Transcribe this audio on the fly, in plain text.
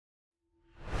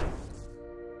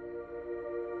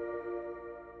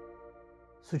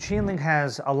So Chainlink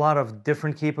has a lot of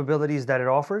different capabilities that it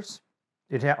offers.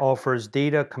 It offers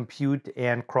data, compute,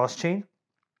 and cross-chain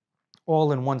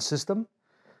all in one system.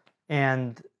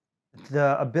 And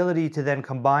the ability to then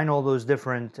combine all those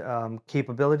different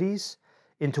capabilities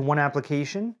into one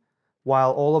application,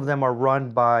 while all of them are run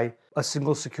by a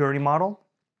single security model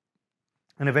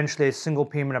and eventually a single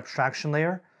payment abstraction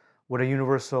layer with a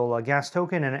universal gas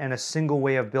token and a single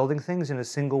way of building things and a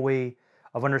single way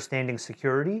of understanding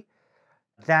security.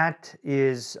 That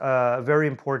is a very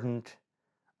important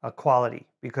quality,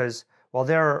 because while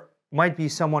there might be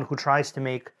someone who tries to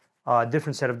make a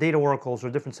different set of data oracles or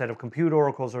a different set of compute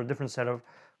oracles or a different set of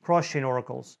cross-chain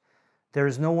oracles, there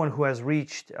is no one who has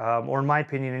reached, or in my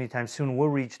opinion anytime soon will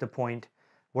reach the point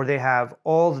where they have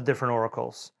all the different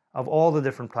oracles of all the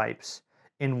different types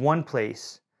in one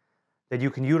place that you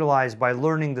can utilize by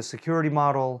learning the security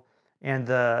model and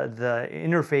the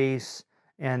interface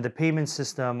and the payment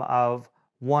system of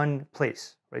one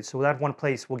place, right? So that one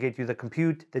place will get you the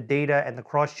compute, the data, and the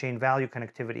cross-chain value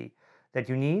connectivity that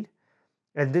you need.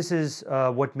 And this is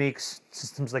what makes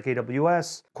systems like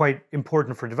AWS quite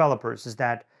important for developers, is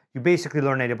that you basically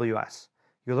learn AWS.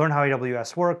 You learn how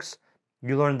AWS works,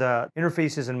 you learn the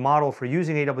interfaces and model for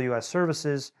using AWS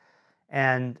services,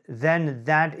 and then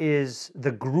that is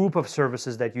the group of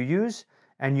services that you use,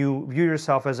 and you view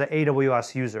yourself as an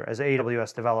AWS user, as an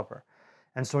AWS developer.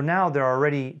 And so now there are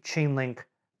already Chainlink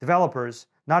developers,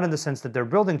 not in the sense that they're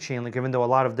building Chainlink, even though a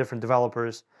lot of different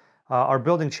developers are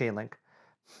building Chainlink,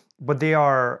 but they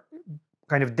are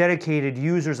kind of dedicated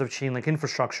users of Chainlink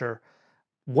infrastructure,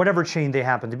 whatever chain they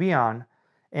happen to be on.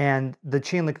 And the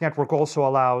Chainlink network also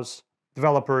allows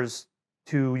developers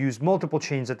to use multiple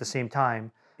chains at the same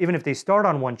time. Even if they start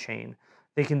on one chain,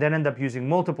 they can then end up using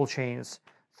multiple chains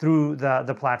through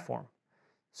the platform.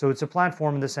 So it's a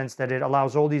platform in the sense that it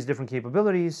allows all these different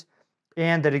capabilities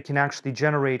and that it can actually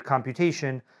generate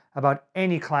computation about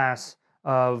any class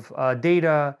of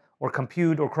data or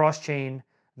compute or cross-chain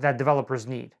that developers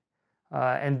need.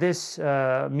 And this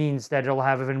means that it'll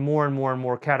have even more and more and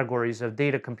more categories of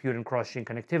data, compute, and cross-chain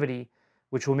connectivity,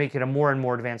 which will make it a more and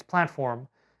more advanced platform.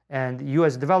 And you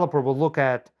as a developer will look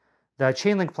at the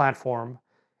Chainlink platform,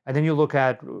 and then you look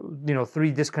at, three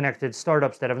disconnected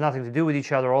startups that have nothing to do with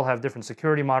each other, all have different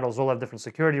security models, all have different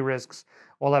security risks,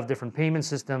 all have different payment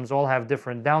systems, all have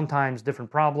different downtimes, different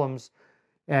problems.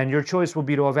 And your choice will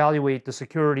be to evaluate the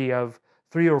security of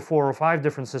 3 or 4 or 5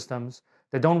 different systems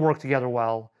that don't work together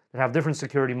well, that have different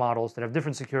security models, that have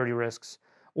different security risks,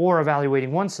 or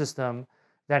evaluating one system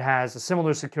that has a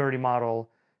similar security model,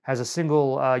 has a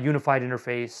single unified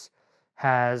interface,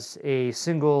 has a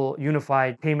single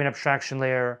unified payment abstraction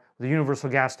layer with a universal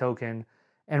gas token,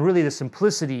 and really the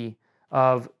simplicity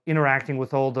of interacting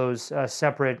with all those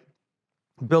separate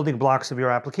building blocks of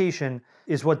your application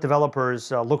is what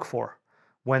developers look for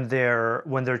when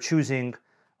they're choosing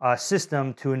a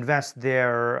system to invest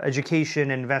their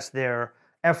education, invest their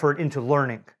effort into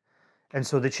learning. And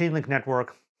so the Chainlink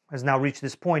network has now reached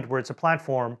this point where it's a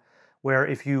platform where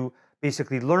if you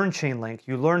basically learn Chainlink,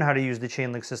 you learn how to use the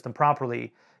Chainlink system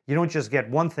properly, you don't just get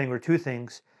one thing or 2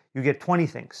 things, you get 20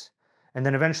 things. And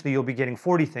then eventually you'll be getting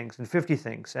 40 things and 50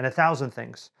 things and 1,000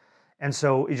 things. And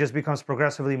so it just becomes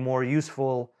progressively more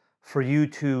useful for you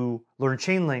to learn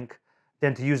Chainlink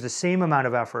than to use the same amount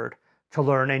of effort to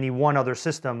learn any one other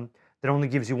system that only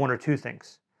gives you 1 or 2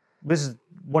 things. This is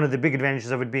one of the big advantages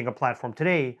of it being a platform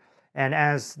today. And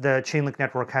as the Chainlink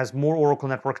network has more Oracle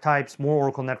network types, more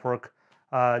Oracle network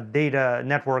data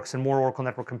networks, and more Oracle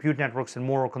network compute networks, and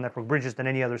more Oracle network bridges than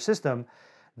any other system,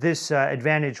 this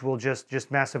advantage will just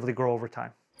massively grow over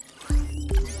time.